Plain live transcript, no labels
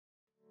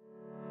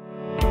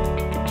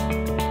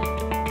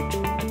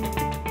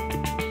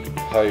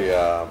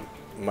Hi,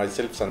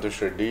 myself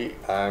Santhosh Reddy.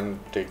 I am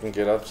taking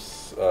care of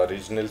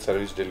regional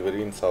service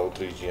delivery in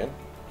South region.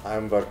 I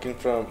am working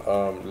from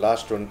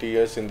last 20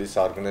 years in this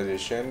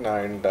organization,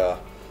 and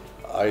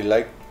I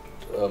like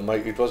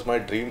it was my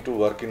dream to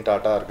work in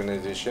Tata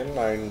organization,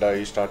 and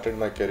I started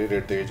my career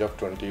at the age of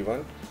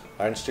 21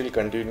 and still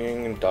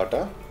continuing in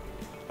Tata,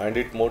 and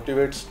it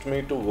motivates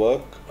me to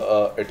work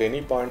at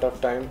any point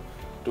of time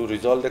to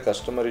resolve the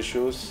customer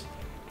issues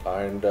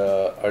and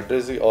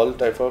address all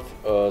type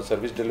of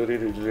service delivery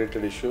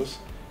related issues.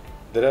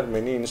 There are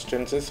many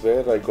instances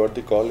where I got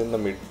the call in the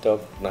mid of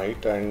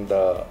night, and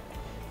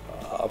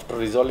after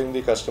resolving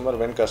the customer,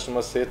 when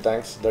customers say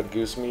thanks, that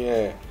gives me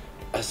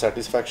a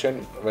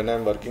satisfaction when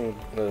I'm working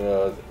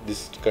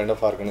this kind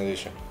of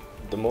organization.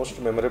 The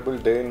most memorable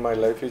day in my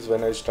life is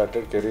when I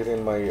started career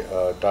in my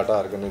Tata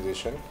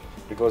organization.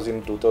 It was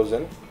in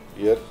 2000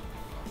 year,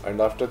 and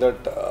after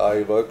that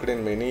I worked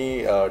in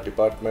many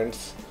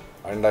departments,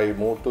 and I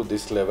moved to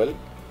this level.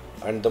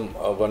 And the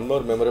one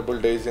more memorable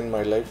day is in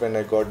my life when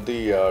I got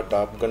the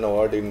Top Gun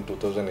award in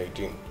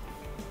 2018.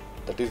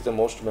 That is the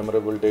most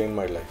memorable day in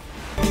my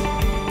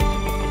life.